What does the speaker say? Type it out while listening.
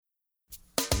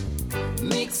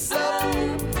Mix up,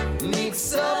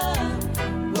 mix up,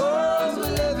 world we're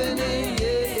living in,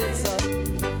 yeah, it's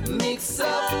a mix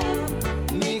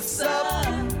up,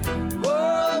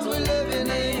 world we're living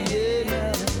in,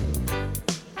 yeah.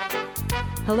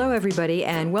 Hello everybody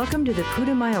and welcome to the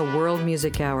Putumayo World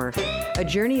Music Hour, a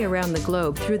journey around the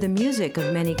globe through the music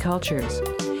of many cultures.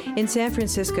 In San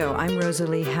Francisco, I'm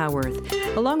Rosalie Howarth,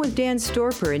 along with Dan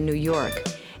Storper in New York.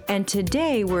 And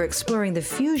today we're exploring the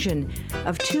fusion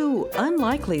of two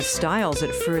unlikely styles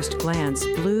at first glance,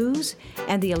 blues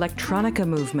and the electronica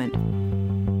movement.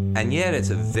 And yet it's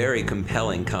a very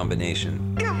compelling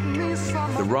combination.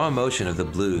 The raw emotion of the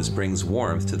blues brings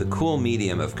warmth to the cool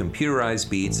medium of computerized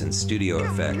beats and studio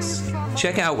effects.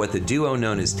 Check out what the duo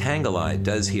known as Tangle Eye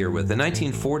does here with the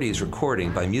 1940s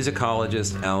recording by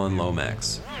musicologist Alan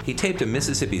Lomax. He taped a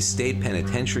Mississippi State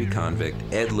Penitentiary convict,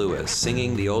 Ed Lewis,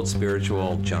 singing the old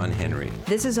spiritual John Henry.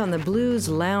 This is on the Blues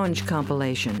Lounge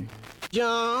compilation.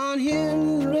 John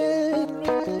Henry,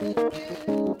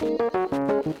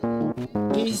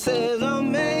 he says a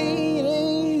man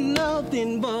ain't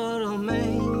nothing but a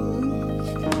man.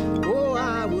 Oh,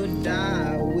 I would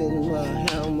die with my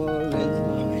hammer in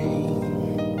my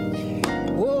hand.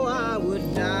 Oh, I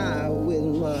would die with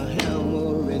my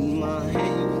hammer in my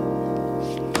hand.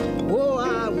 Oh,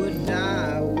 I would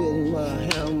die with my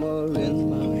hammer in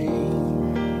my hand.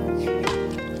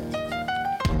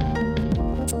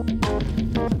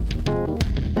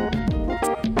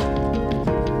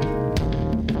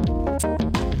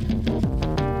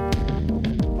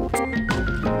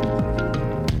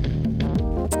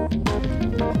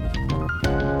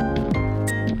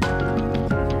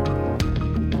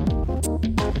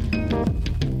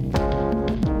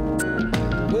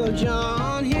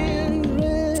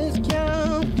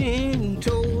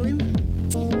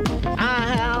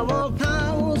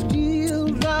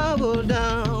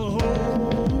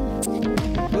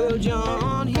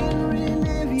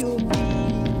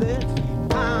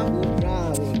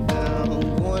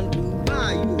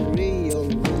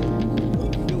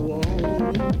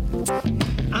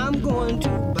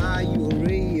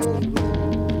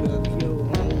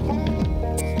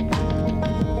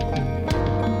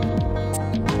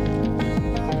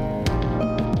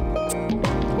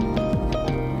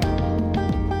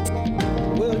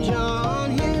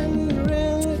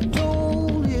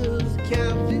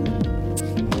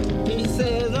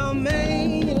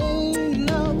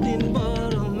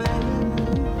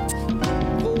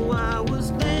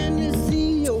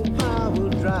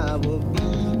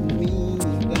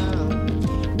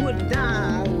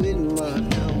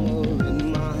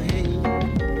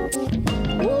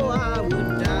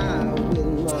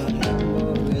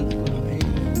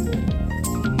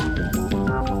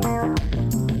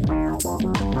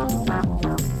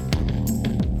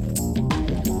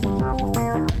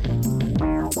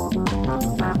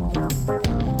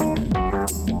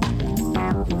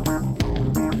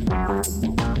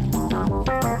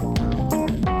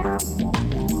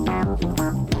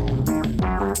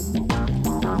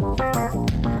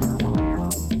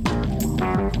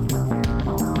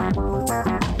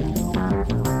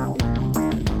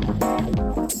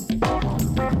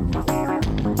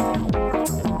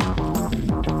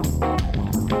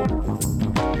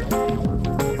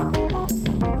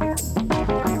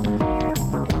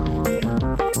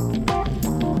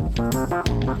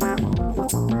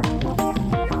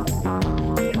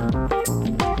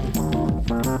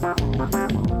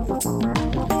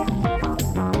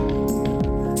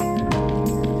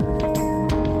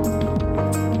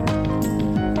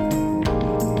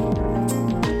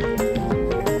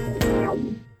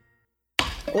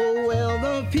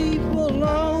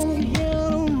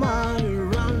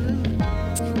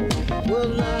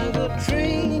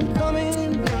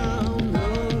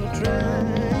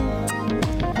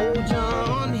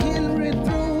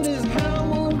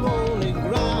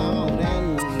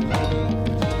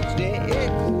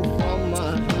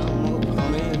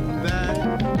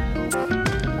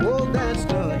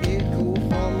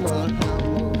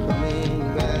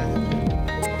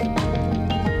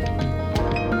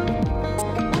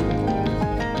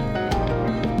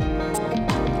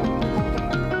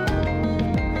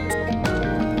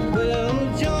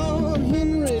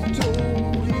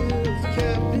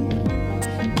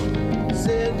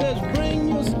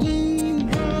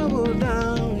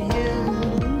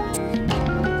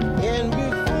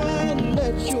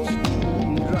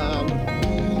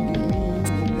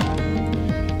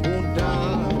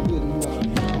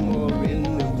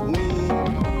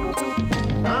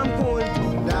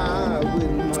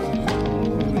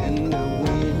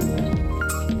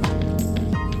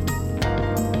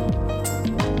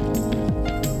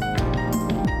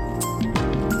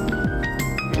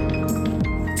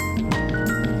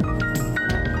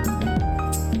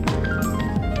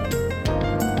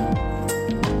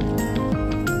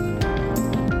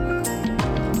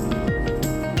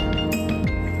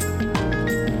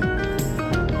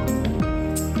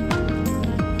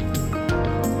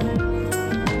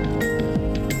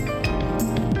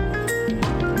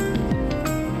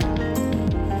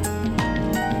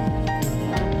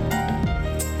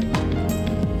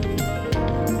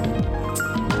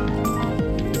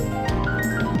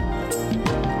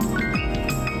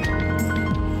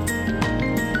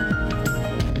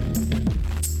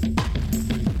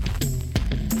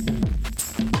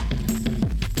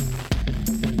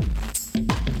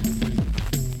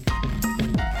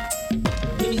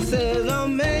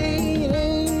 man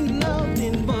ain't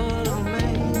nothing but a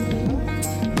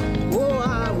man. Oh,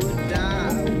 I would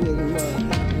die with my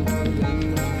hammer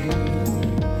in my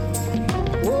hand.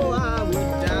 Oh, I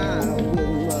would die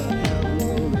with my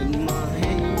hammer in my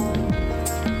hand.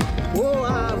 Oh,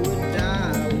 I would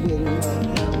die with my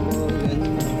hammer in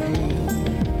my hand.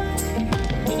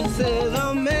 He says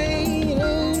a man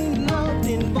ain't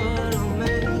nothing but a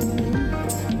man.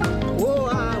 Oh,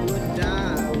 I would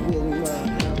die with my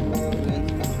hammer in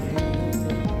my hand.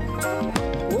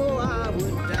 Oh, I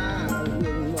would die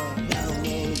with my hammer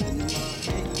in my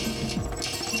hand.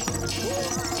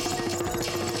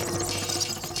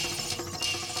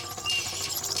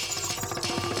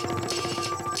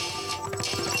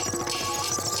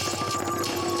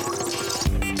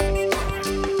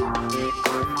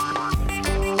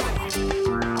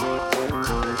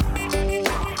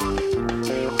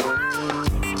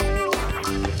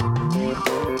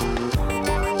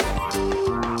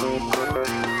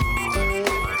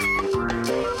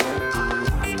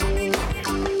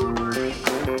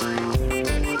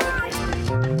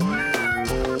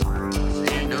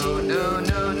 Say no, no,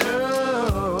 no, no.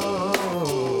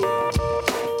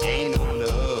 Ain't no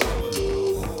love.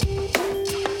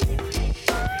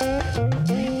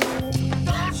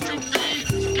 Don't you be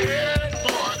scared,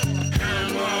 boy.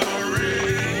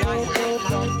 Camarade. I will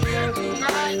come here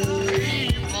tonight.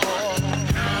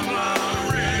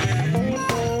 Camarade.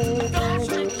 Don't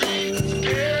you be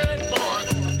scared, boy.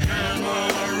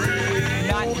 Camarade.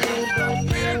 I will come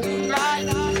here tonight.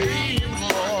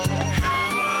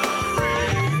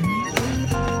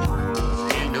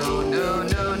 Say no, no,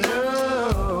 no, no.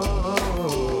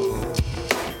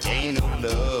 Ain't no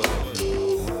love.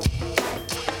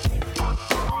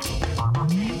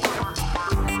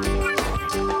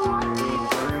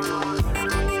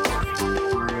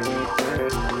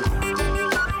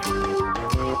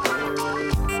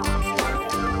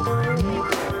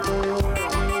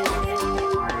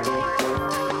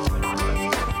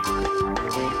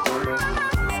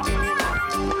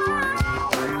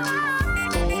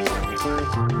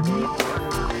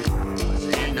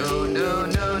 Say no, no,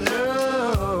 no, no.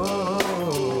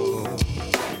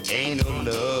 Ain't no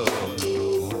love.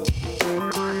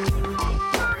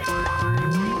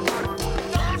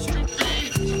 Don't you be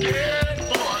scared,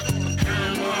 boy.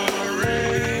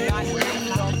 Camarade. I will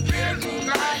come here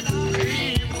tonight.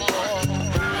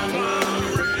 Camarade.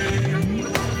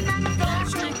 Don't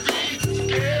you be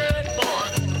scared, boy.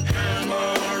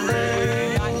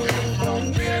 Camarade. I will come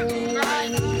here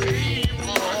tonight.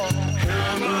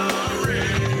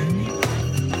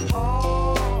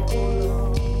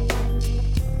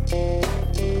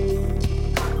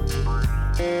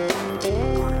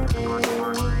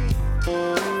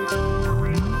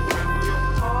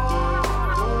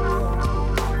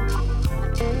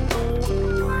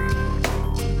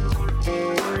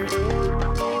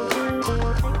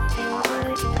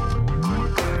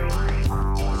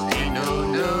 Say no,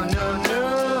 no, no, no.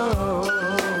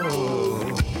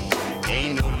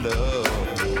 Ain't no love.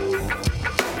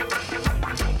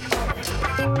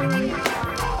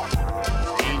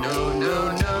 Say no, no,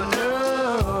 no, no.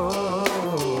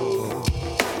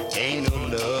 Ain't no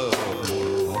love.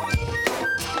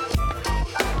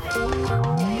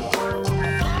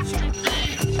 Don't you be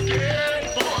scared,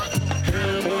 boy.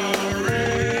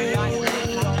 Camarade. I will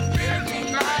come here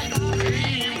tonight.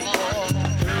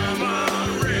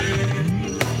 Camarade.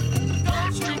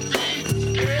 Don't you be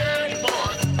scared,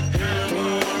 boy.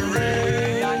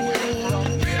 Camarade. I will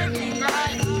come here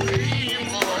tonight.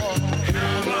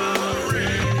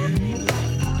 Camarade.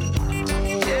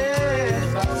 Yes,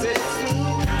 I said so.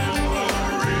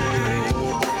 Camarade.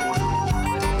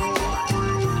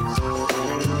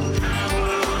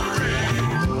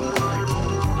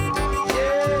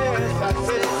 Yes, I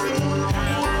said so.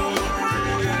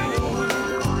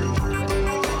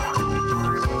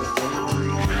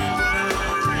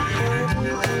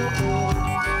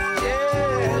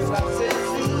 Yes, I said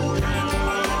so.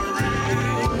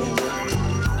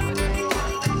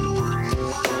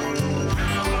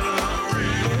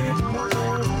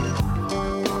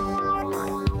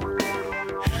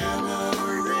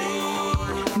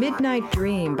 Midnight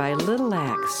Dream by Little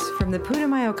Axe from the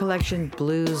Putumayo collection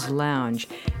Blues Lounge.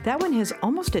 That one has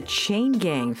almost a chain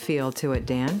gang feel to it,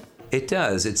 Dan. It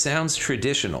does. It sounds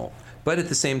traditional, but at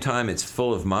the same time, it's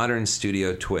full of modern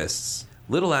studio twists.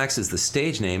 Little Axe is the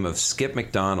stage name of Skip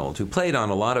McDonald, who played on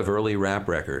a lot of early rap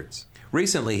records.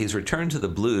 Recently, he's returned to the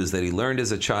blues that he learned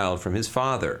as a child from his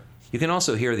father. You can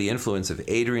also hear the influence of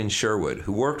Adrian Sherwood,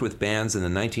 who worked with bands in the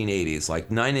 1980s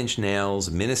like Nine Inch Nails,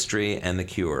 Ministry, and The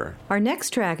Cure. Our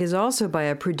next track is also by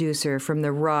a producer from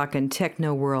the rock and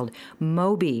techno world,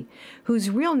 Moby, whose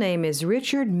real name is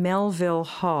Richard Melville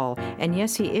Hall, and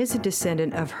yes, he is a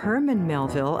descendant of Herman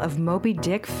Melville of Moby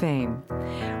Dick fame.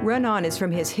 Run On is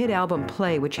from his hit album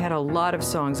Play, which had a lot of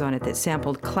songs on it that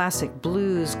sampled classic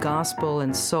blues, gospel,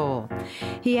 and soul.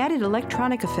 He added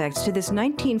electronic effects to this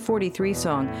 1943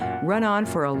 song, Run On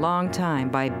for a Long Time,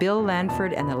 by Bill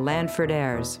Lanford and the Lanford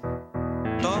Heirs.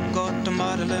 Dog got the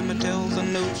mighty, let me tell the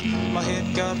news. My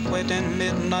head got wet in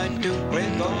midnight dew.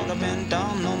 Red God, I've been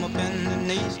down on my bending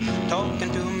knees,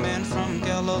 talking to a man from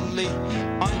Galilee.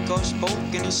 My God spoke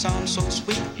and he sounded so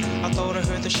sweet. I thought I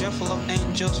heard the shuffle of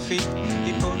angels' feet.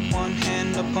 He put one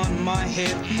hand upon my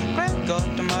head. Red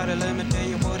God the mighty, let me tell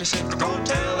you what he said. Go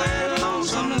tell that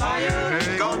lonesome liar.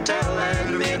 Go tell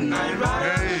that midnight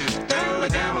rider. Tell the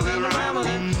gambling,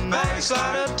 rambling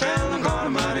backslider. Tell him God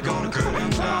Almighty gonna cut him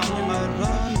down. You might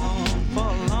run on for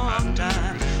a long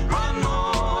time. Run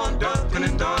on, ducking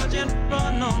and dodging.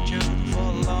 Run on you for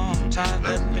a long time.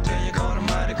 Let me tell you, God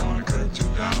Almighty gonna cut you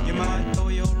down. You might throw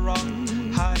your rock,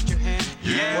 hide your hand.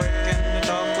 Yeah. Work in the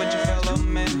dark with your fellow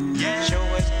man. Yeah. Show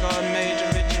us God made you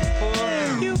rich and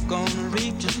poor. You gonna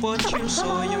reap just what you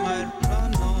sow. You might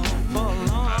run on for a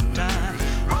long time.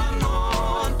 Run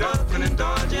on, ducking and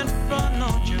dodging. Run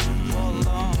on you for a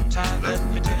long time. Let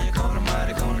me tell you, God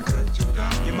Almighty gonna cut you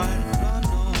down. You might run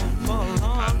on for a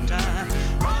long time.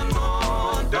 Run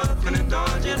on, ducking and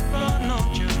dodging. Run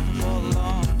on you for a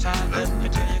long time. Let me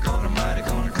tell you, God Almighty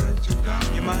gonna cut you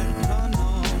down. You might run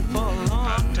on for a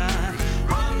long time.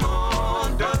 Run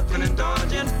on, ducking and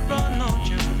dodging. Run on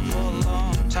you for a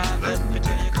long time. Let me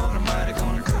tell you, God Almighty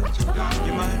gonna cut you down.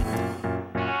 You might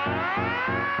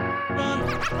run,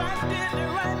 right did the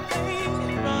right thing.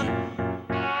 Run,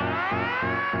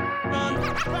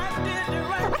 right did the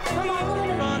right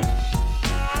thing. Run.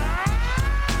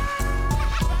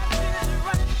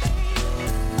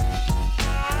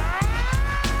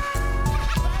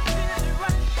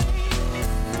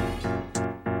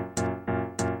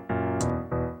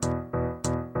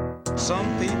 Some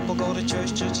people go to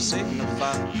church just to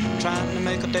signify, trying to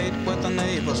make a date with a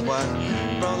neighbor's wife.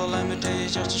 Brother, let me tell you,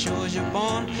 just as sure as you're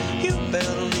born, you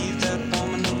better leave that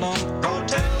woman alone. Go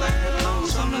tell that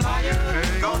lonesome liar,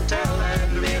 go tell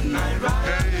that midnight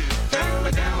rider, tell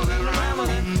the gambling,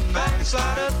 rambling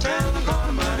backslider, tell the God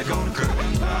Almighty gonna cut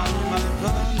him down. You might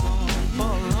run on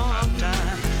for a long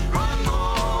time, run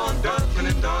on, ducking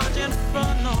and dodging,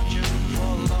 run on you for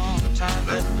a long time.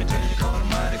 Let me tell you, God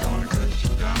Almighty gonna cut you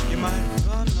down. You might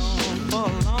run on for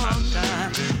a long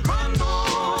time, run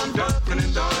on, ducking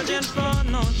and dodging,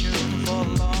 run on you for a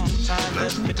long time.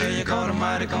 Let me tell you, God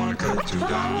Almighty gonna cut you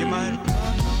down. You might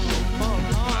run on for a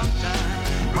long time,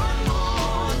 run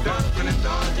on, ducking and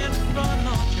dodging, run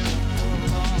on you for a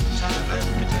long time. Let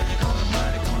me tell you, God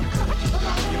Almighty gonna cut you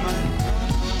down. You might run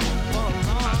on for a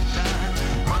long time,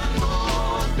 run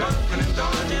on, ducking and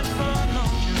dodging, run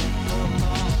on you for a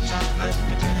long time. Let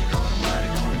me tell you, God Almighty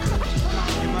gonna cut you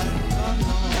down. You might run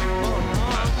on for a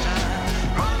long time,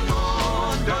 run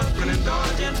on, ducking and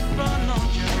dodging, run on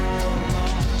you for a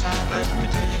long time. Let me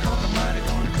tell you, God Almighty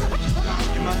gonna cut you down.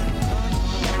 You might run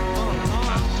on for a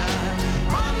long time,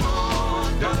 run on,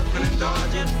 ducking and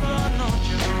dodging, run on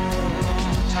you for a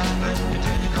long time. Let me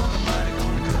tell you, God Almighty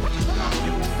gonna cut you down.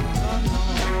 You run on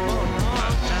for a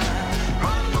long time,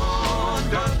 run on,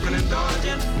 ducking and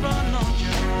dodging, run on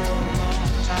you for a long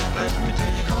time. Let me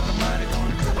tell you, God Almighty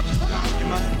gonna cut you down. You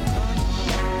might run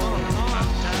on for a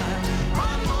long time,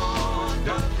 run on,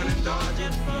 ducking and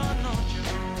dodging, run on you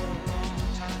for a long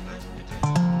time. Let me tell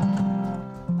you.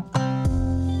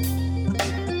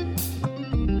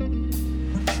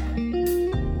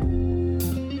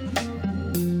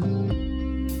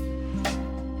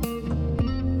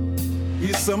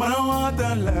 Isamanawata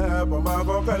la baba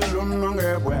bokalum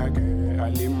nonge bwake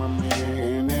alimame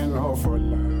ne no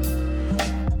fola.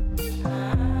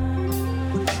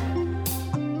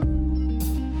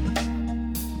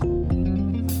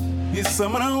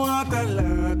 Isamanawata la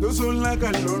dusula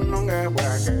kalum nonge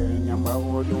bwake nyamba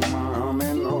woduma me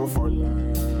no fola.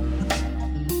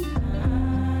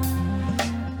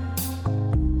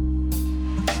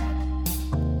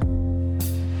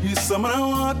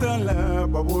 Isamanawata la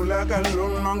babula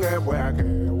kalum nonge bwake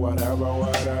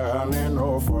wara ne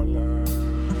no fola.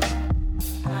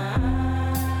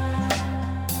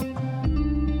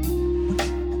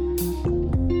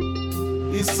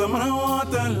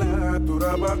 Isamanawata la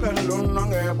turaba kalum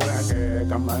nonge bwake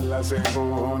kamala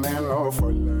sego ne no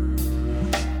fola.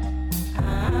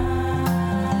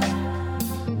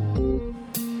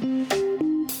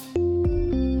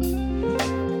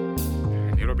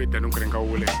 danum krenka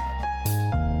wule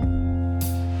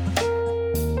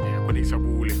ko ni sabu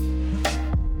wule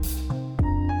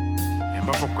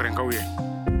ba fo krenka wule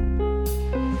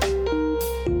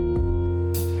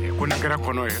ko na kera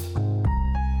kono ye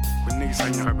ko ni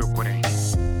sanya ka be kore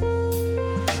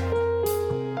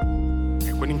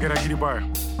ko ni kera gidi ba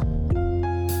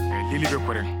lili be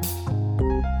kore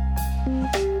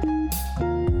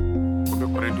ko be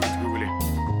kore du ti wule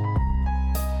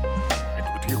et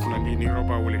ko ti ko na ni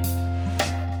roba wule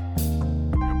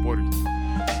bori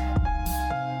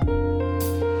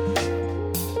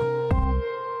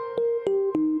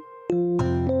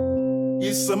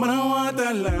Isamana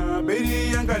watala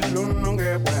beri yanga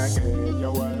lununge bwake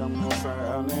yawara mosa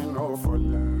ane no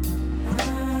fola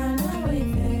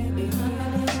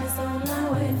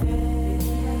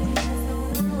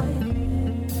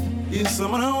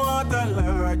Isamana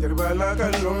watala jarbala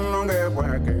kalununge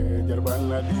bwake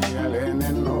jarbala diale ne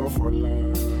no fola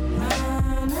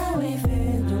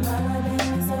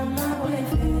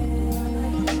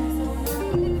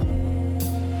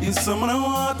Isamana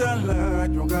watala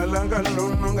jungala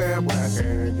galununge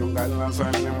bwake jungala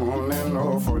sane mune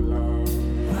no fola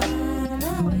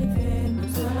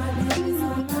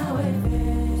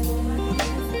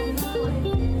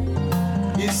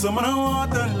Isamana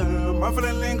watala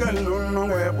mafele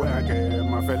galununge bwake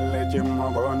mafele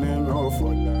chimogone no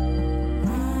fola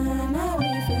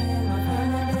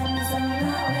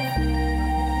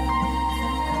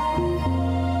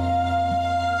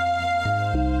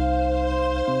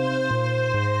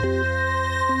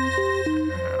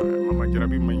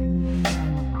Diarabi may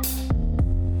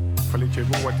fali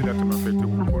chego wati da tama fete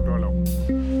ko dola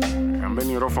ambe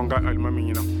ni rofonga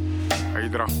almami nyina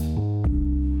aidra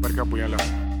barka buyala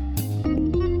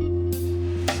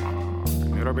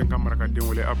ni roben kamara ka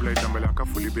demule ablay tambala ka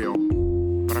fuli beo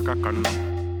baraka kanno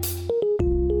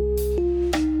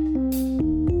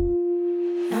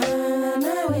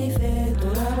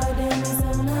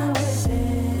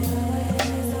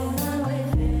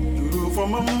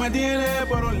Mama dire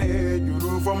parole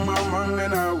juru for mama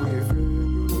na we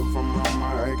juru for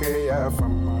mama ke ya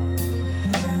fama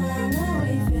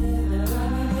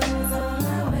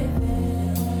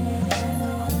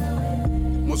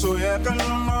muso ya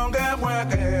kalmo ga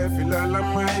bwake filala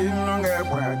mai no ga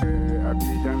bwake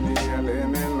abijani ale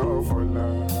ne no fola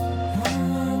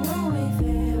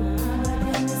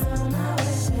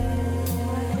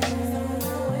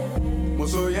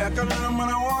muso ya kalmo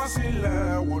na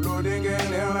wasila wulo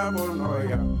dengele la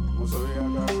bonoya muso ya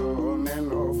kalmo ne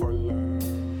no fola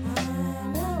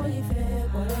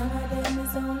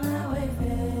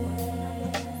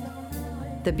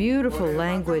The beautiful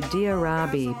languid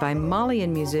Diarabi by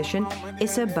Malian musician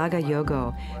Issa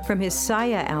Bagayogo from his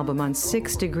Saya album on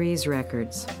 6 Degrees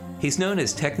Records. He's known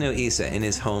as Techno Issa in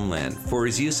his homeland for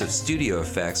his use of studio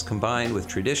effects combined with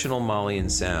traditional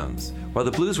Malian sounds. While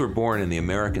the blues were born in the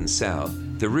American South,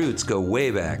 the roots go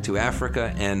way back to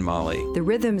Africa and Mali. The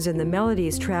rhythms and the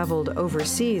melodies traveled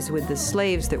overseas with the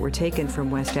slaves that were taken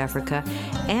from West Africa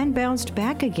and bounced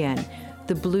back again.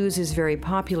 The blues is very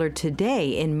popular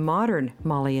today in modern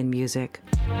Malian music.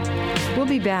 We'll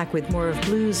be back with more of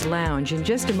Blues Lounge in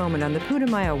just a moment on the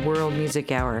Putumayo World Music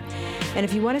Hour. And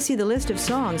if you want to see the list of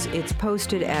songs, it's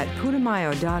posted at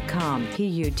putumayo.com,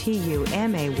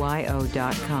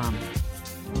 putumayo.com.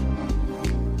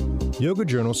 Yoga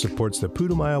Journal supports the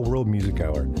Putumayo World Music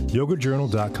Hour.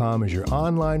 YogaJournal.com is your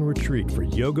online retreat for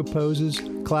yoga poses,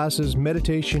 classes,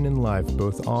 meditation, and life,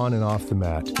 both on and off the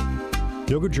mat.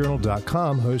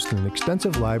 YogaJournal.com hosts an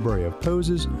extensive library of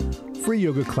poses, free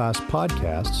yoga class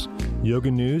podcasts,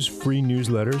 yoga news, free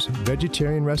newsletters,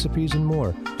 vegetarian recipes, and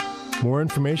more. More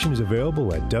information is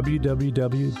available at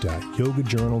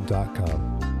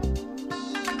www.yogajournal.com.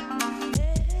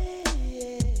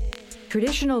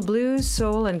 Traditional blues,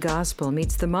 soul, and gospel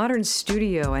meets the modern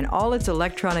studio and all its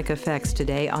electronic effects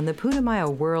today on the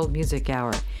Putumayo World Music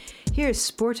Hour. Here's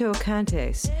Sporto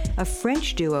Kantes, a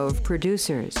French duo of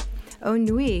producers.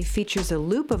 Nuit features a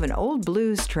loop of an old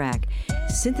blues track,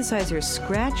 synthesizer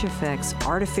scratch effects,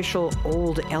 artificial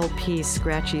old LP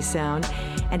scratchy sound,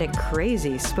 and a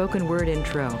crazy spoken word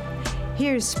intro.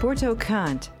 Here's Sporto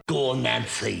Kantes. Go on,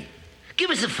 Nancy.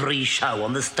 Give us a free show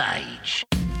on the stage.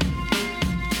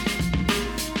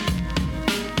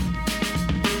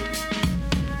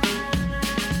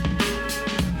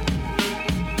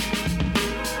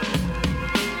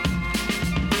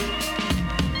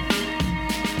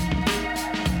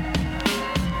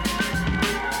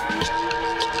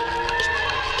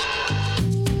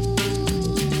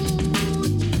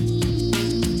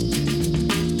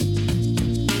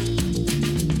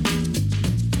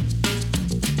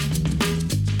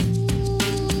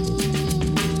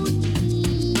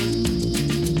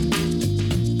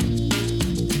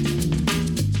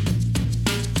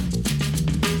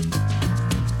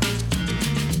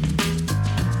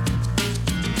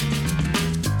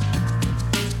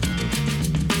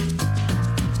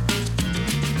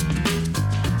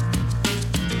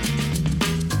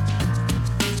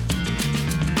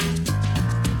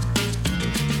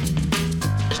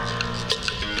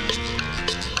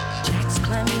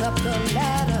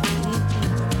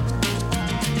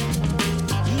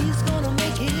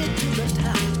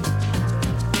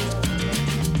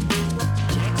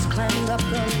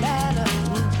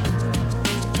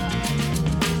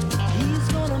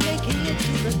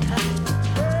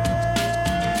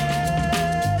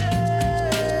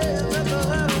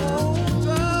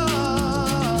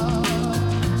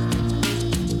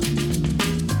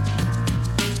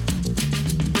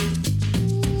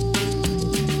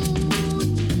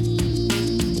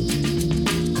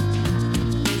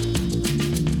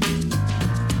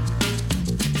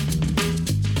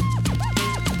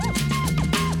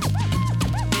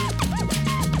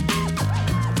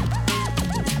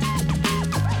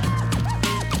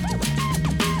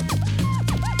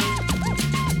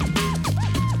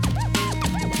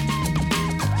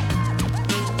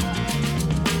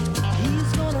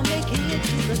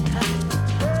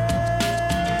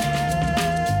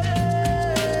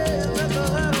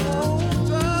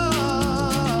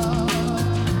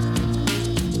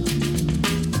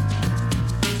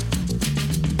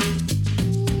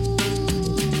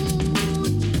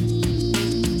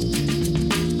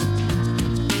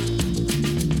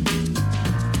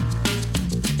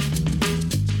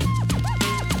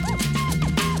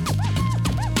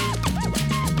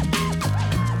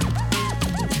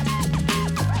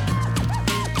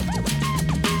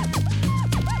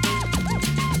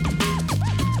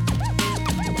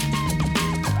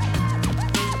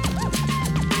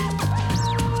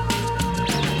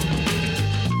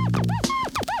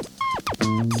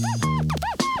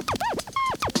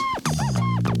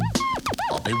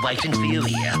 waiting for you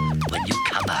here when you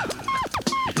come home.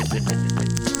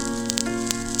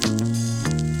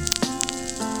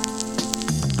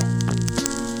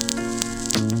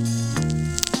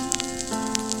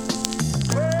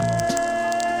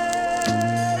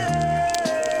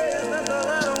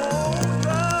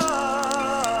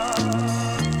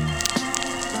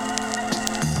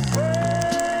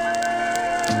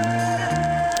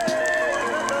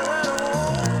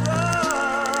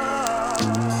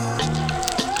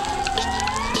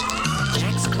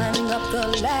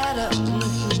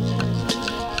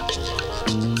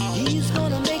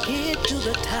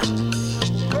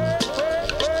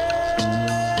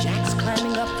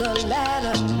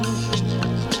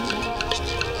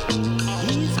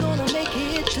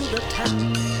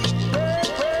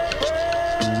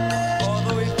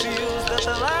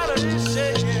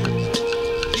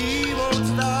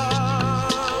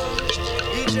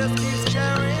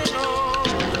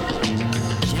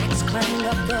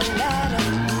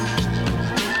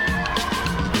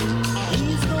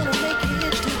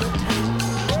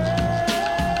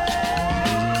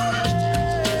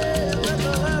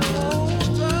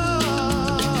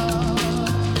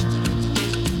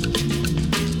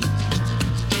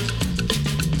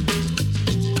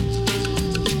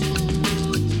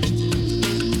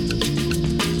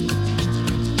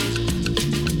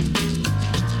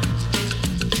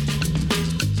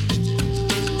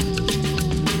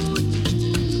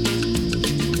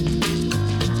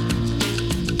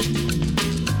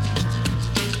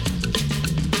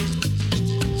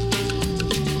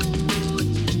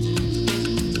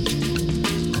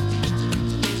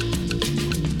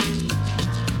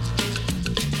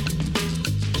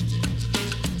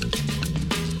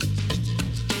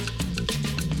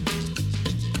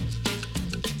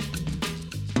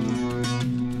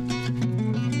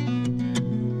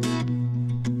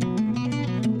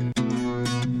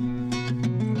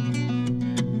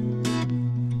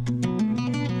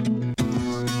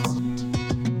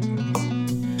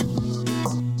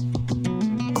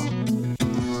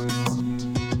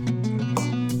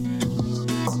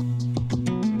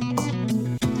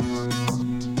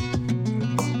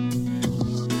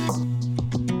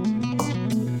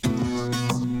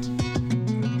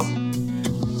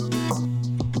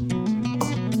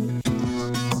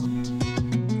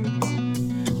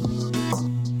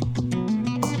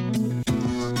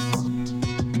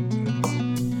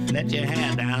 Let your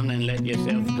hair down and let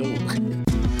yourself go.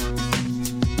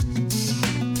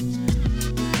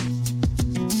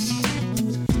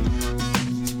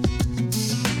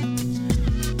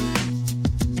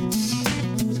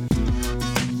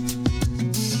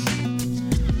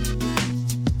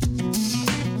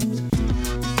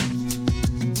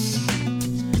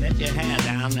 Let your hair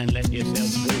down and let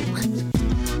yourself go.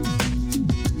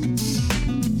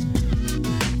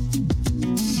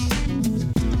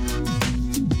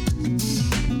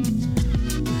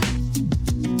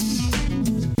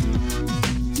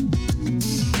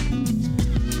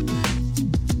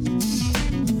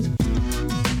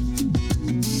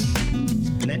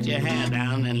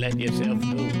 Let yourself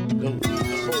go.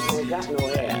 Suppose you ain't got no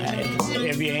hair.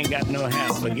 If you ain't got no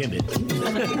hair, forget it.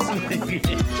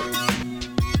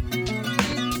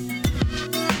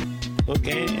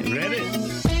 Okay, ready?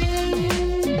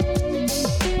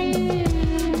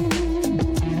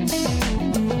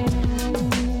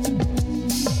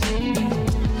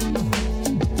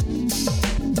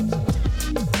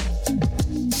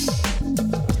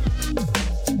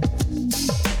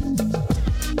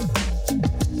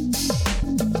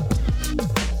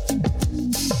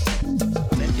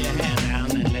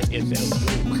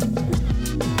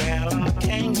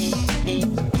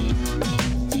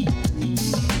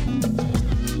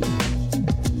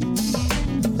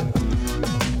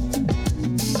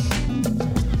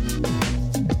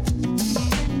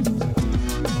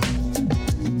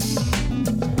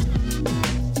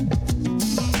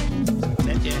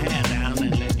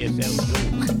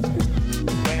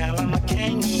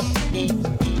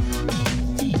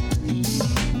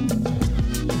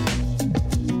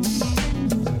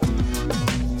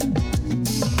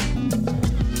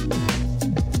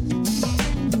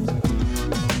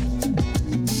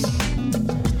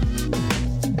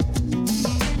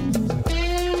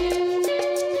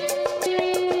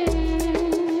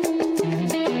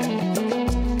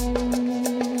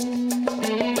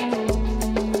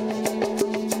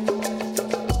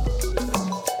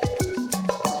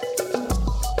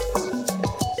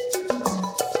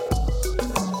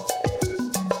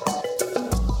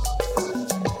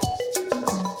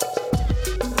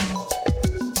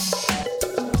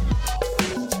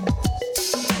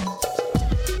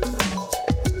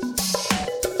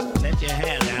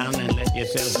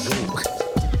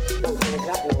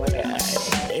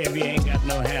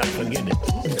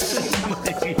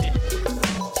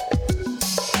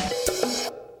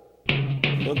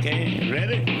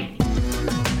 Ready?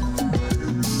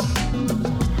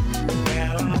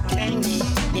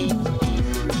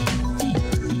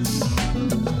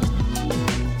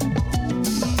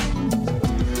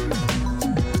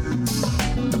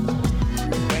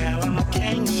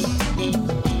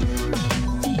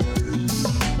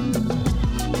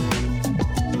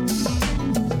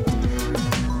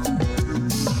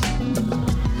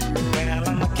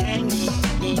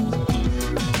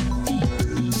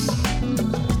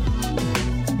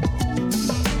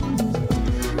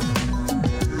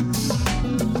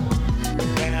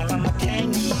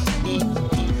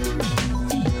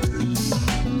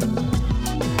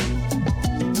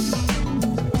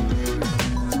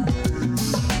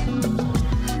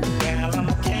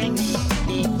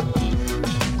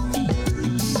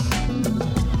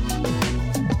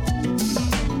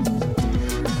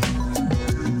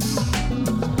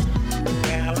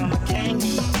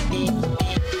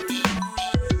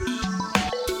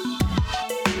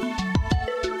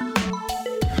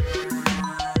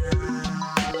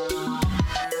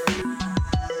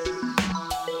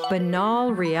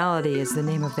 Banal Reality is the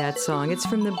name of that song. It's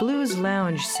from the Blues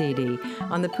Lounge CD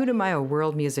on the Putumayo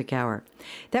World Music Hour.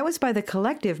 That was by the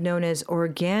collective known as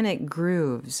Organic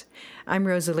Grooves. I'm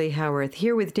Rosalie Howarth,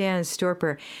 here with Dan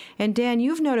Storper. And Dan,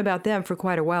 you've known about them for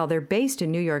quite a while. They're based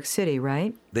in New York City,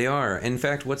 right? They are. In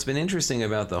fact, what's been interesting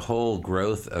about the whole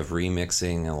growth of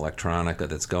remixing and electronica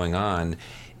that's going on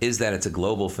is that it's a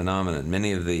global phenomenon.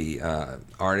 Many of the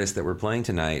artists that we're playing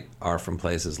tonight are from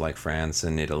places like France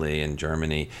and Italy and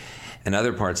Germany and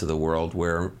other parts of the world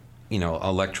where,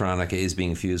 electronica is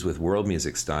being fused with world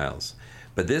music styles.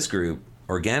 But this group,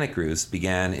 Organic Grooves,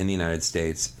 began in the United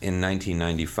States in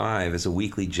 1995 as a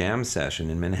weekly jam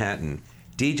session in Manhattan.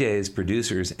 DJs,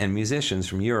 producers, and musicians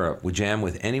from Europe would jam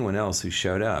with anyone else who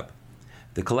showed up.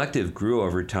 The collective grew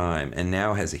over time and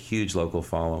now has a huge local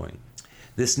following.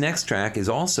 This next track is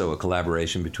also a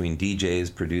collaboration between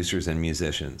DJs, producers, and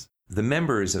musicians. The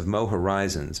members of Mo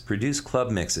Horizons produce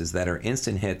club mixes that are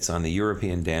instant hits on the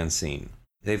European dance scene.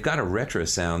 They've got a retro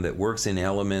sound that works in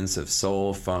elements of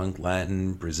soul, funk,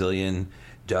 Latin, Brazilian,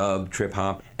 dub,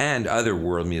 trip-hop, and other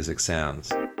world music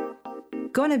sounds.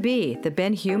 Gonna Be, the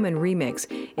Ben Human remix,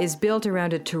 is built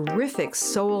around a terrific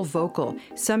soul vocal,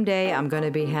 Someday I'm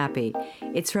Gonna Be Happy.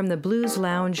 It's from the Blues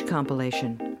Lounge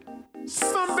compilation.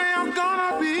 Someday I'm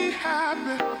gonna be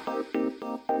happy.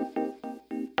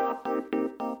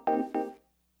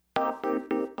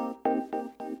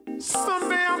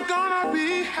 Someday I'm gonna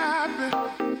be happy.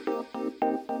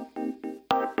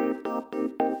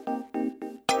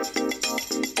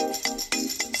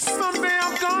 Someday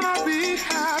I'm gonna be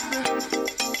happy.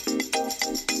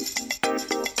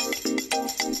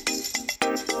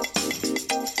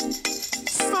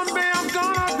 Someday I'm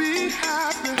gonna be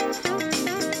happy.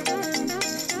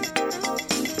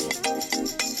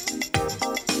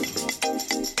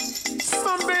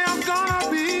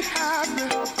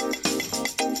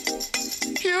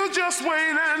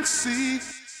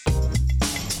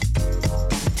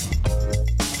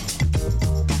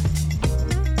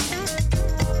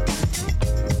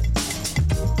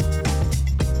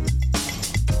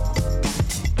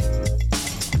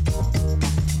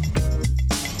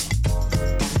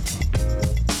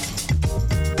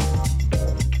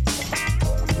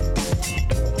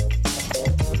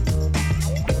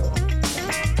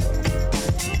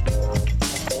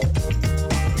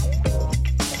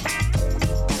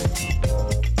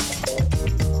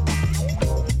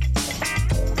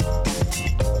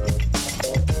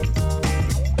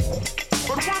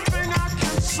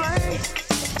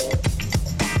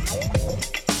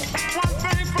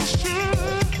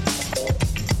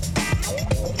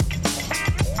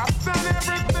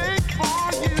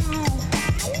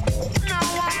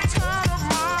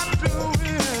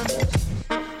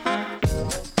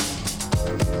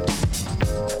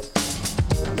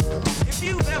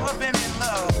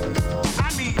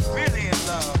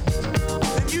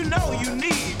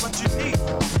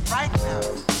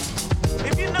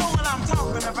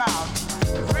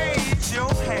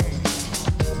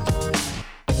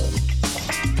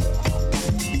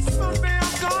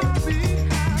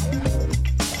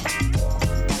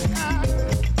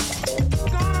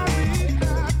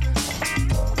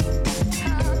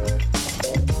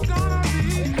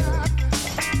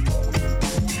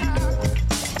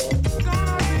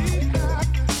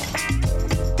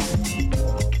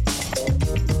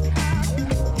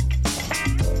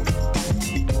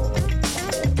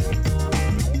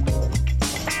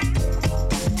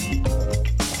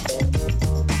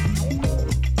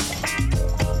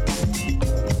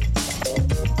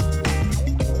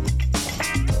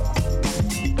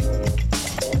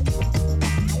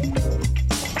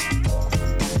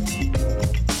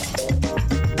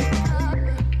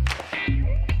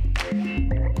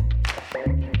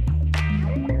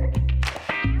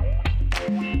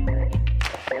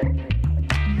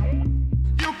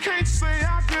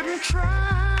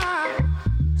 try.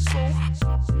 So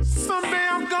someday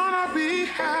I'm gonna be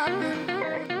happy.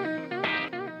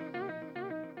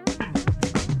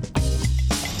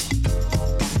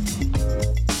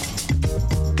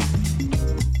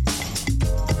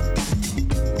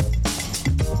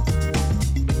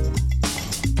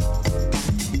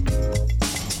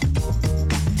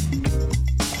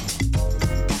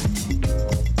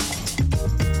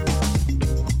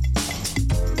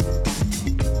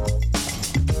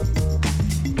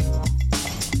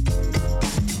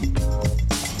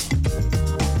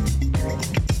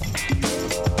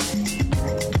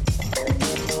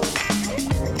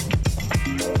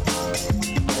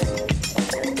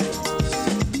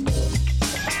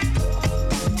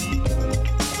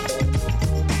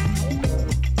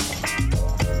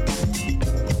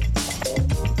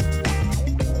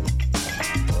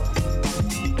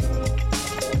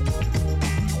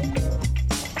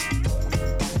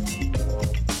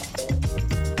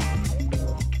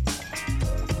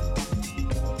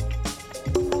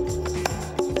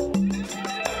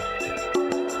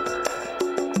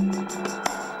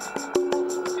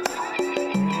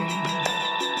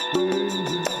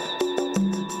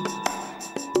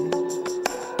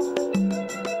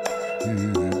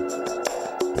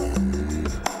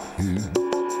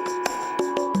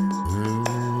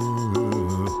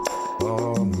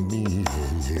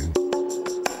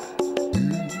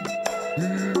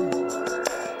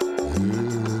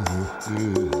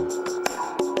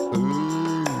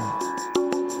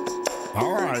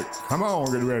 Come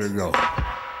on, get ready to go.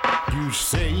 You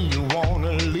say you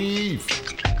wanna leave,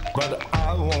 but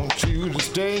I want you to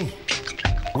stay.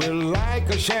 We're like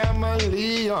a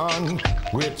chameleon,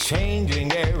 we're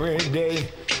changing every day.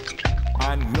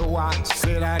 I know I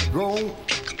said I'd go,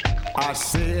 I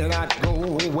said I'd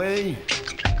go away.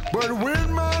 But with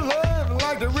my love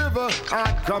like the river,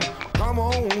 I'd come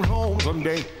on home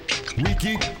someday. We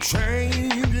keep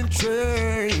changing,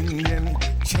 changing,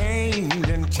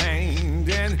 changing,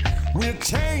 changing. We're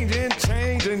changing,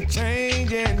 changing,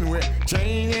 changing. We're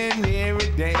changing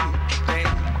every day.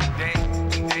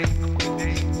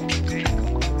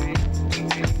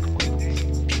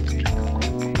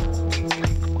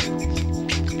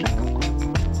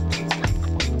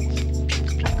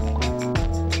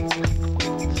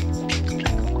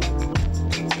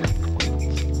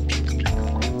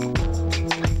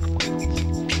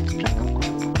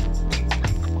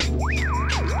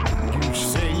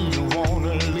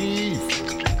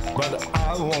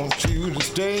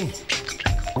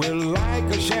 We're like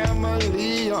a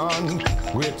chameleon,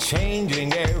 we're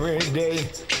changing every day.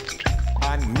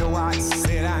 I know I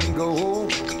said I'd go,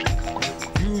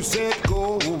 you said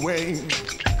go away.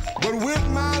 But with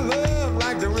my love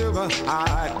like the river,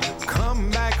 I'd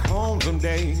come back home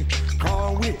someday.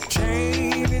 'Cause we're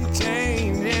changing,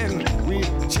 changing,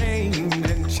 we're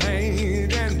changing,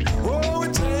 changing. Oh,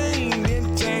 we're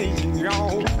changing, changing,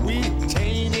 y'all. We're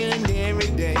changing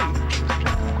every day.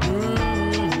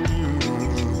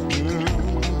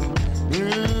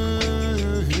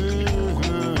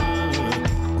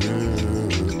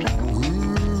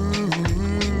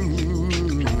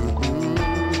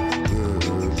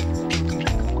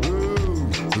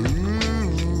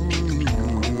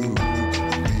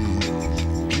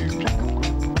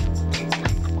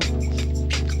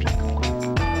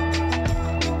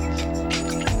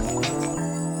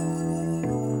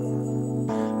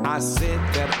 I said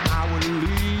that I would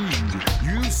leave.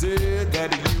 You said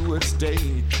that you would stay.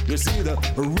 You see, the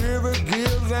river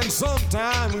gives and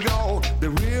sometimes, y'all, the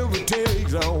river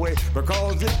takes away.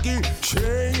 Because it keeps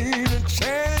changing,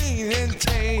 changing,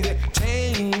 changing,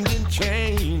 changing,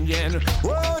 changing.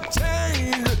 Oh,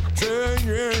 changing,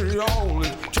 changing, y'all,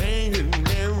 it's changing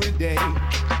every day.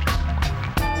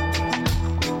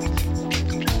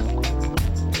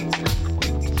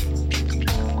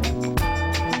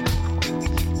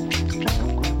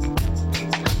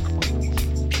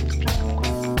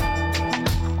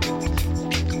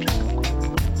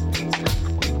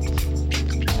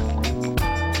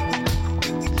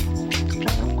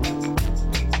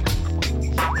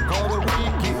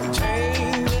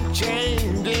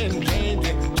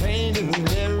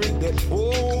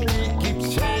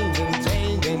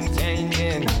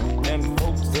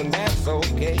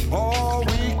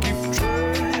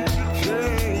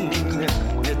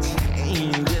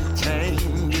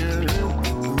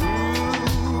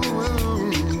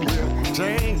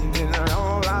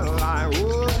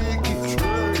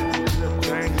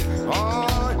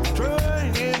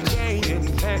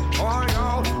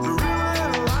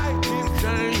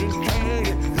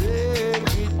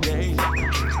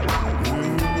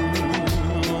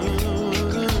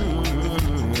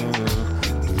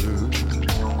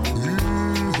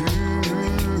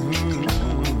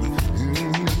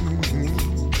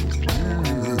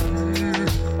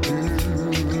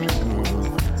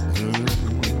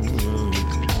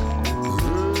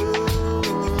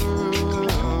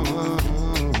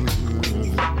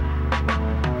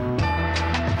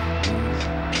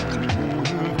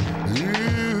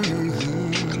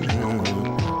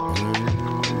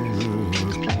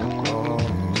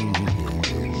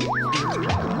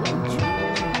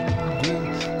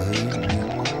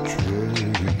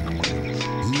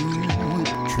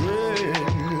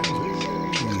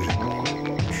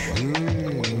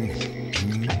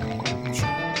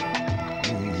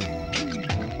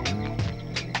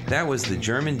 That was the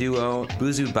German duo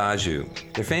Boozoo Bajou.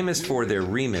 They're famous for their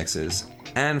remixes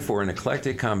and for an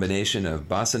eclectic combination of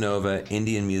bossa nova,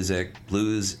 Indian music,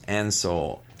 blues, and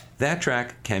soul. That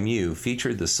track, Camioux,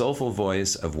 featured the soulful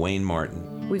voice of Wayne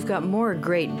Martin. We've got more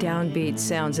great downbeat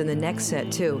sounds in the next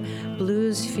set, too.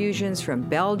 Blues fusions from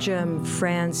Belgium,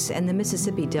 France, and the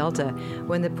Mississippi Delta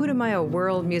when the Putumayo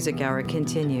World Music Hour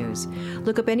continues.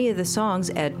 Look up any of the songs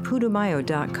at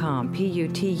putumayo.com,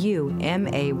 Putumayo.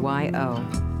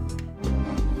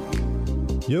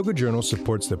 Yoga Journal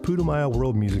supports the Putumayo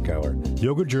World Music Hour.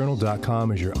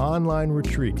 YogaJournal.com is your online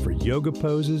retreat for yoga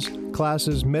poses,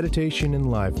 classes, meditation, and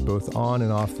life, both on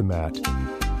and off the mat.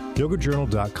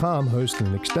 YogaJournal.com hosts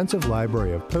an extensive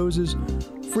library of poses,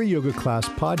 free yoga class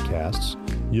podcasts,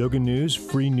 yoga news,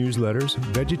 free newsletters,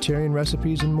 vegetarian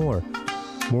recipes, and more.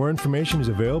 More information is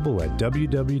available at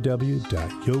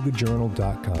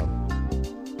www.yogajournal.com.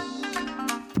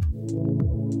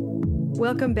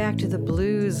 Welcome back to the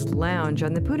Blues Lounge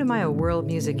on the Putumayo World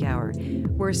Music Hour,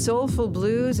 where soulful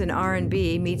blues and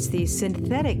R&B meets the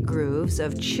synthetic grooves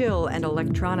of chill and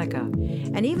electronica.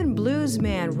 And even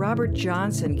bluesman Robert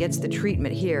Johnson gets the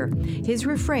treatment here. His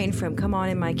refrain from Come On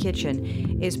In My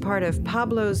Kitchen is part of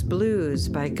Pablo's Blues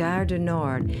by Gare Du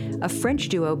Nord, a French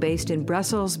duo based in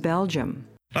Brussels, Belgium.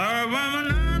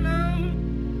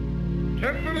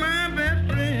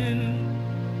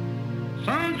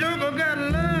 Some joker got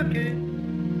lucky,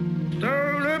 stole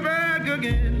her back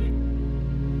again.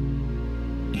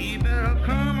 He better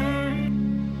come on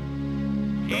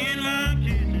in my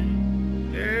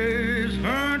kitchen. It's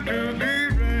hard to be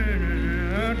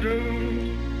running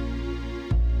outdoors.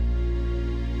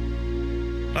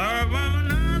 Our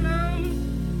woman I know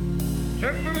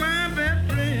took for my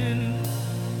best friend.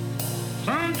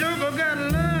 Some joker got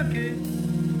lucky,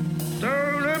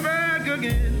 stole her back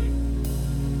again.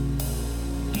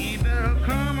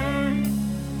 Come on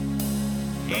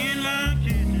in my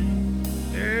kitchen.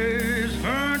 It's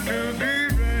hard to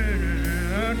be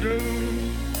running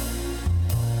outdoors.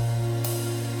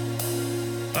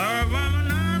 Our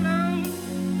woman I know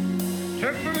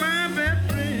took for my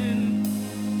best friend.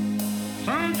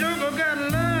 Some joker got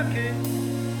lucky,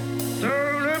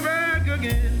 stole her back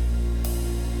again.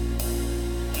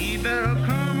 He better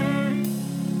come on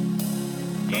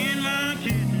in my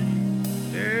kitchen.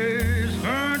 It's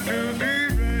hard to be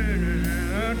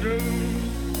running outdoors.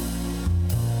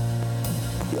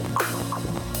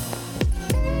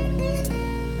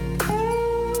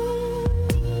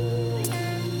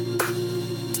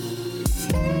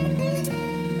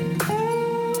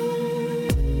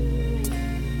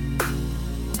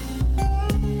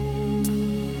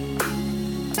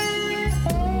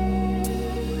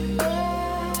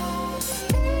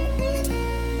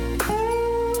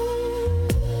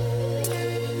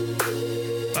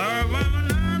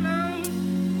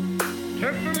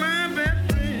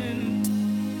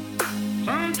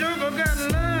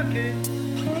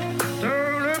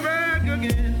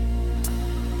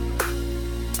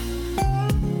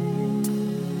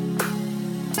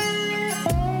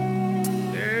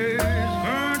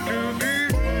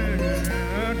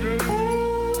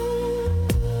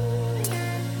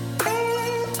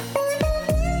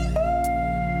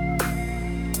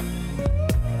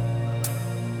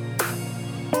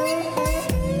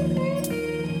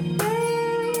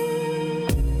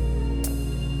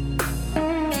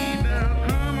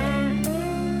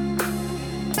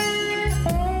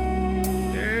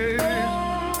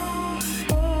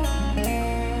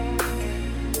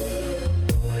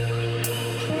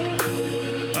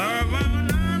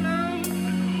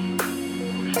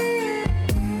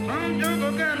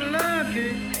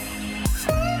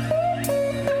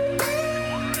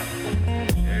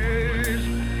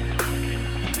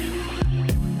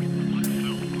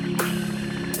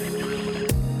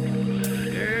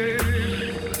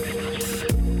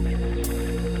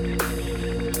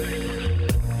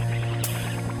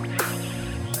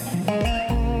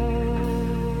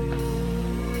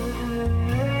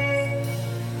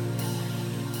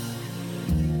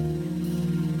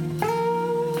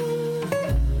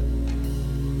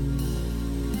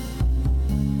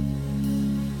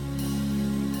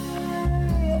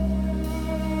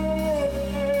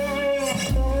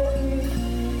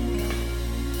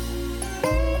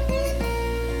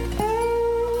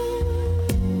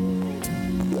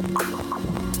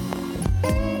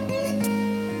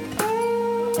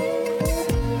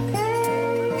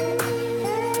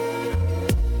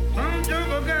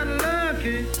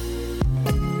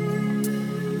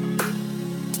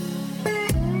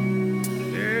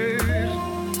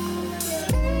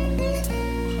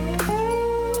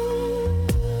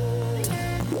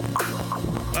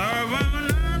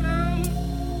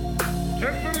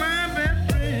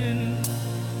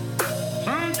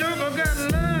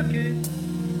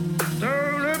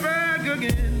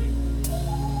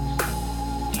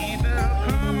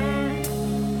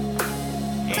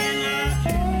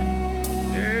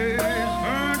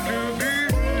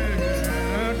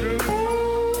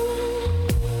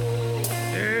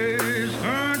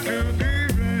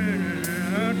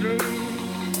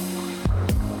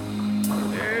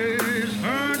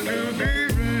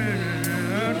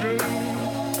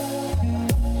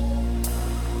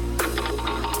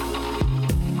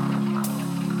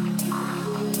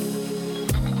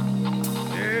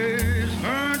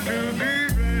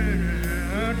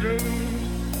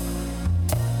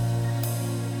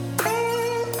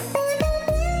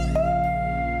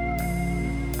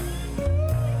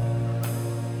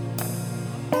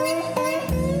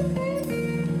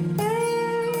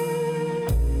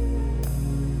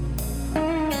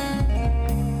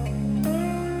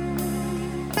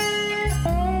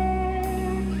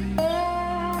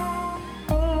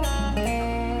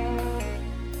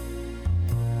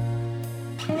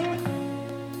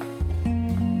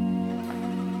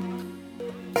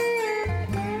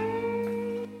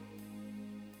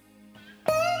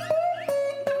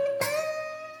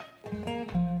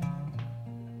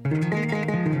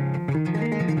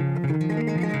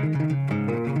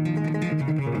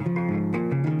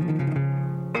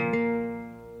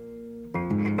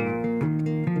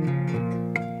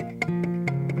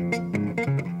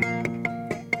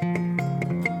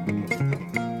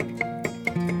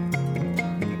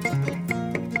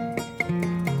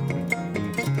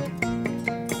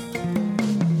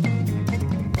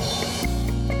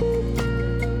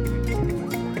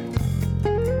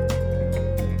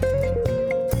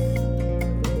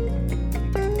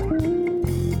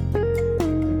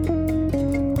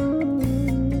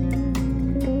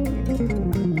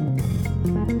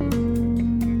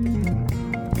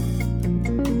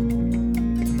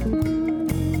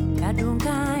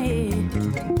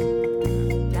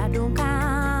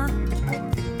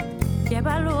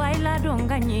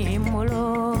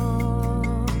 molo.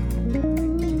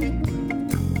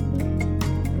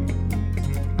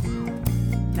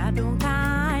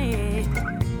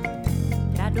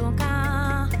 La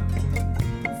donka,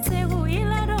 segu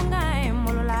ila donga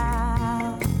molo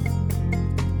la.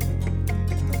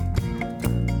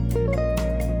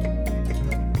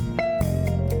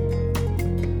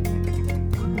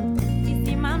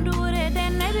 Isi mandure de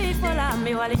nebi fola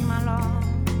me wali malo.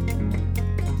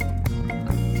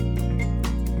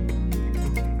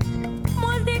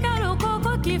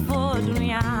 Kifo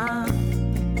dunia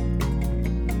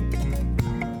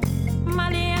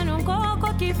Malienu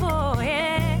koko kifo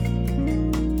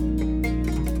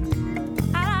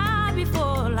Arabi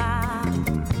fola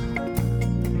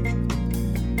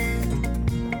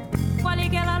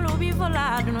Kwaligela lubi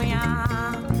fola dunia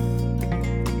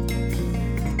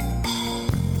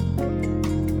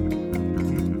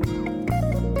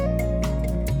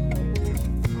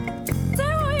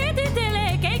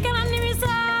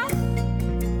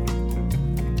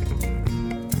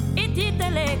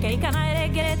que cana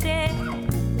regrete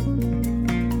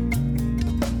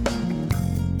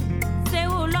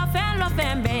Seu lo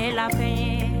fe be la fe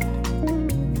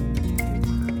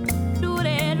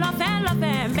Dure lo fe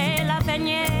be la fe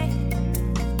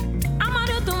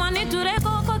Amadu tumani ture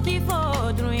koko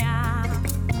kifo druya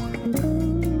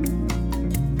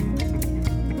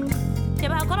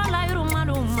Teba koro la yuru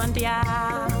madu mandia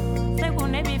Segu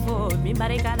ne bifo mi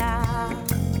barikada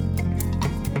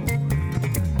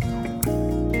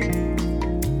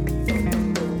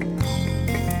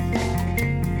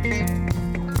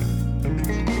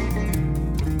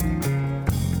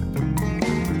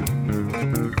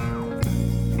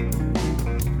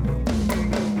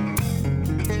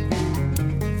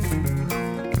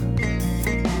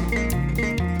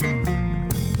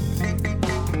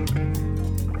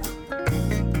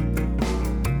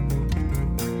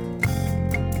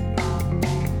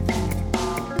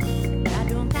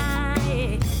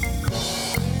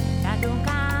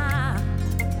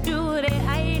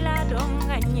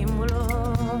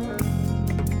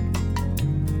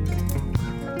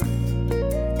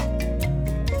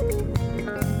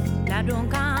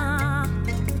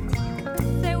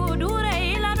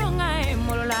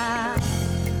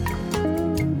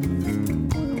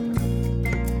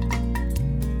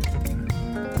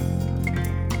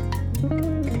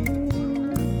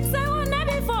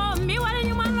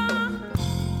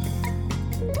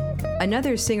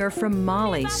Another singer from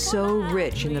Mali, so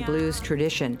rich in the blues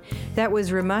tradition. That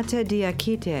was Ramata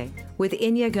Diakite with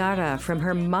Nyagara from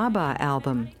her Maba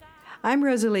album. I'm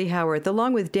Rosalie Howarth,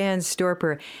 along with Dan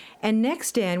Storper. And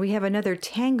next, Dan, we have another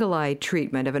Tangle Eye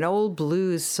treatment of an old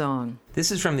blues song.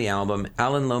 This is from the album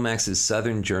Alan Lomax's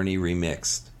Southern Journey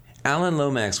Remixed. Alan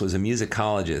Lomax was a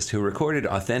musicologist who recorded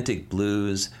authentic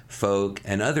blues, folk,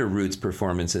 and other roots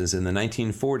performances in the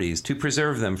 1940s to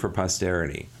preserve them for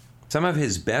posterity. Some of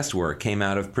his best work came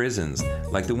out of prisons,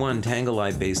 like the one Tangle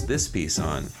Eye based this piece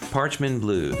on, Parchman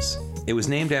Blues. It was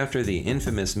named after the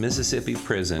infamous Mississippi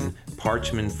prison,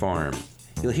 Parchman Farm.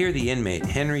 You'll hear the inmate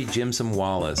Henry Jimson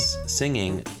Wallace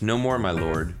singing No More, My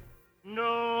Lord.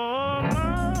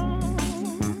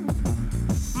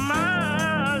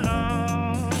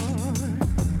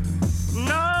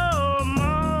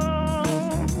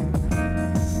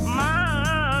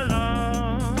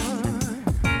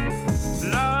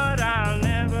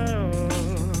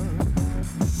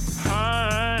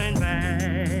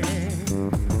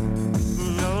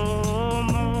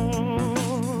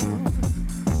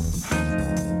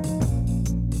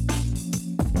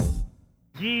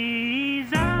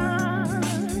 Jesus.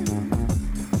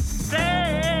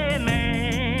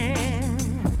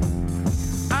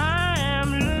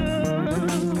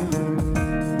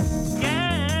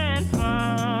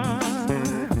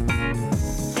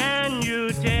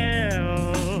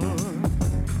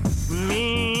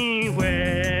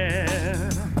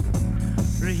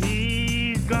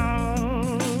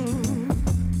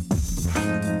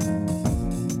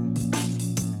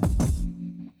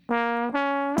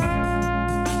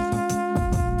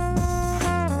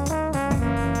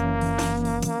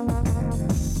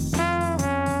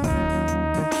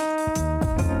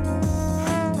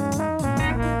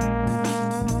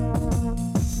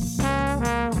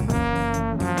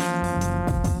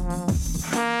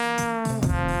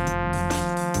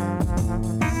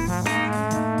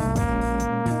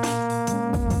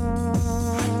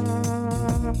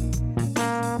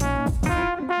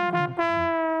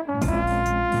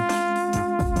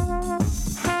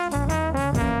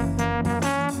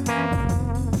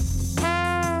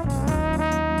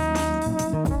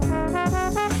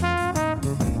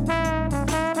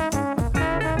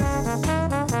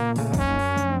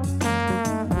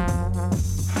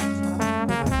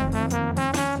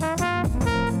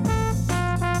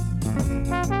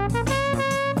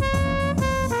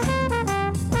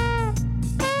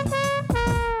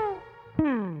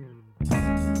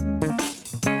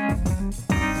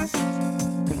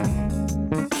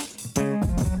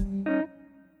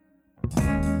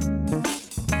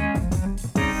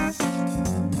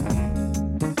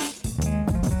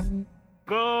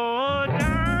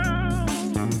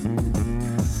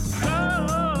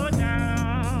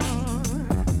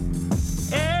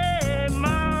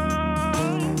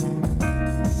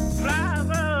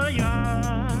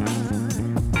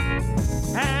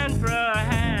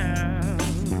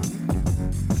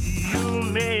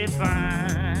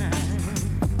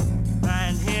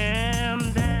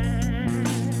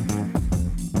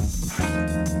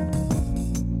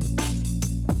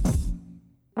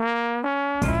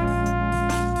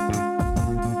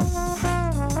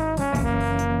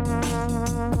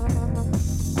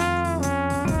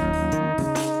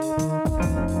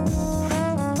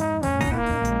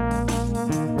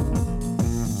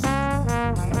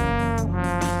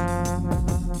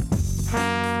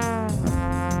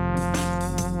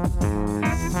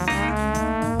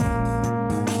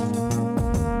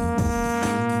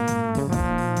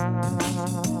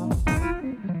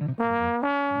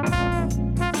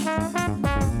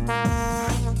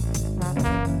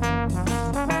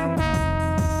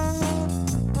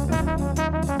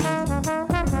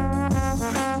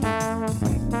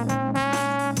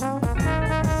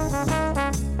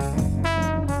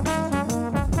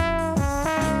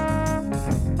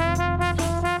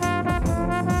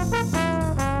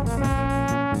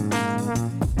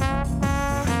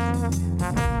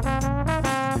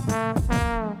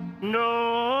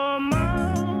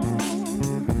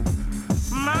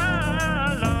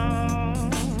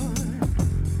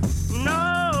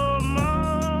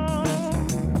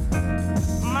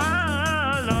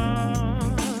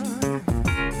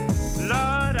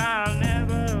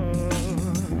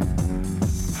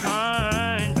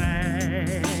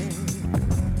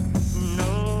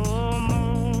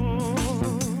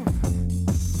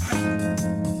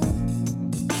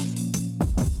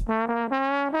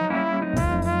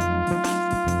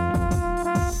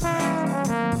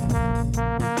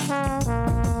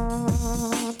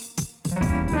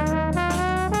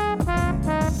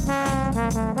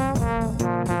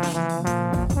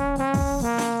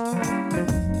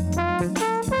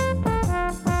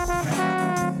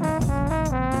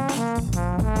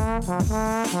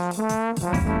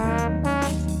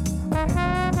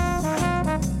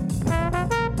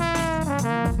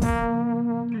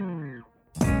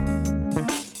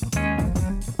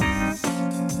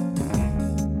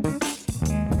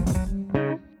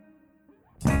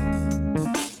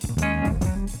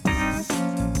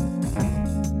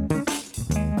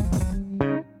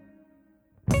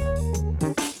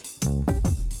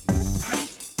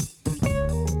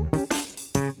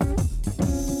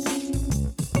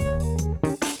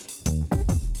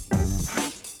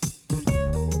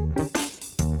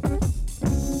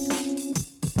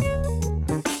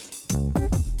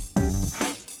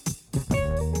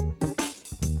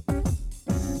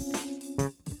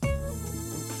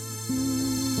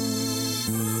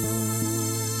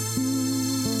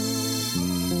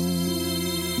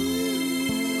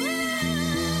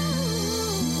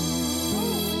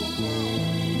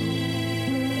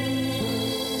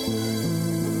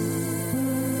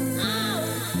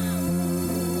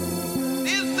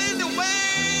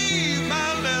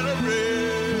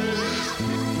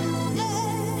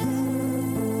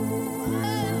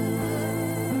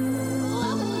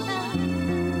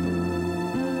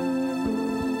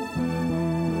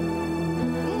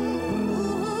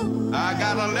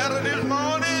 letter this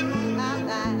morning.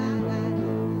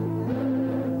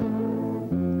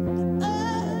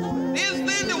 This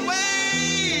is the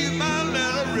way my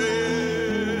letter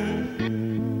read.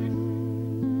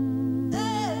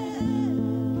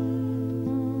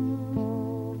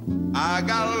 I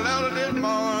got a letter this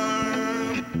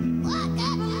morning.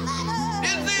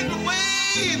 This is the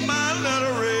way my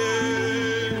letter read.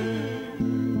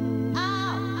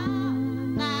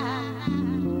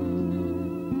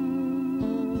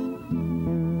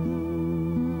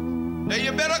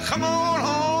 You better come on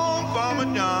home,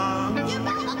 Farmer John. You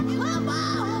better come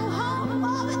on home,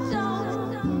 Farmer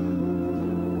John.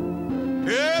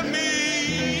 Tell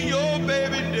me your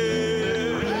baby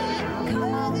dead. Come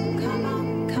on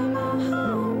home. Come on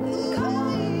home. Come on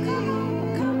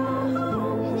home. Come on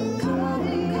home. Come on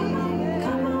home.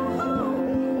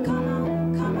 Come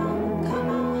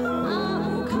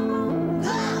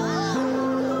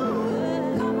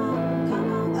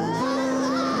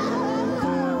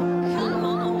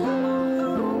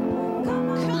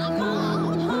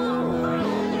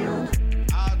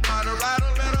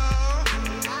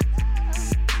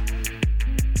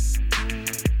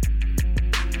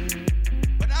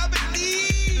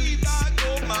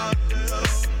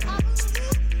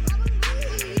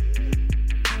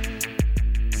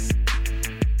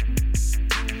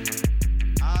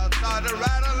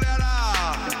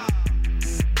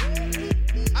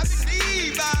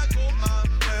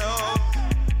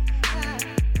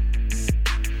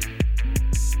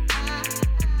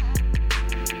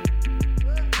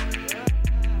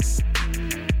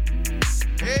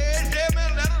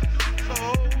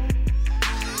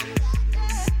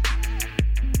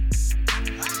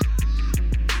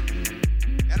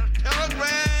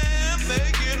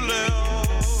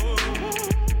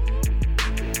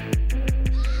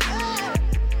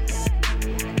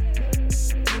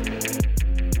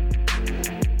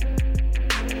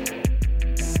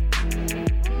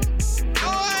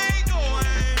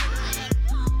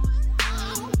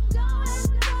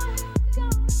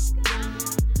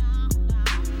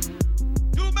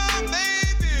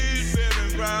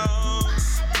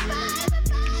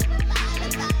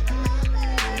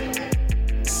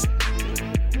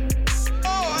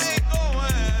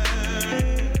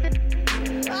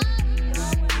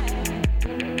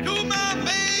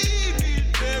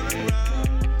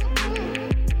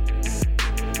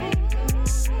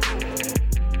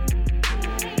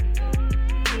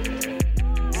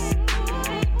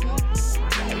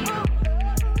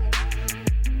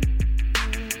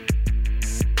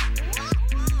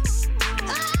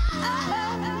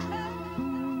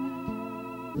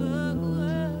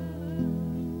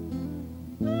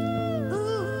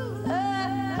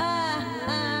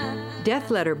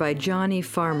Death Letter by Johnny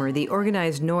Farmer, the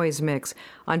organized noise mix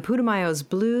on Putumayo's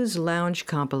Blues Lounge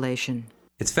compilation.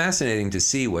 It's fascinating to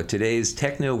see what today's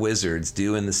techno wizards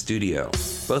do in the studio,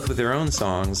 both with their own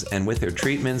songs and with their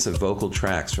treatments of vocal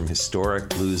tracks from historic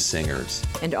blues singers.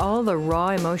 And all the raw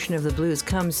emotion of the blues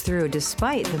comes through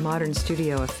despite the modern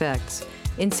studio effects.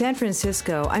 In San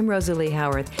Francisco, I'm Rosalie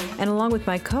Howarth, and along with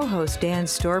my co-host Dan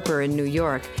Storper in New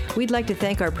York, we'd like to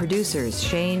thank our producers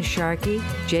Shane Sharkey,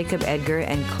 Jacob Edgar,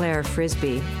 and Claire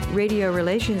Frisbee, radio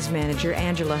relations manager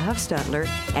Angela Huffstutler,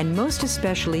 and most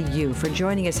especially you for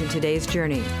joining us in today's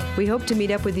journey. We hope to meet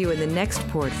up with you in the next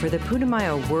port for the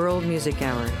Putumayo World Music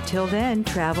Hour. Till then,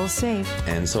 travel safe.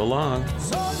 And so long.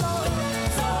 So long.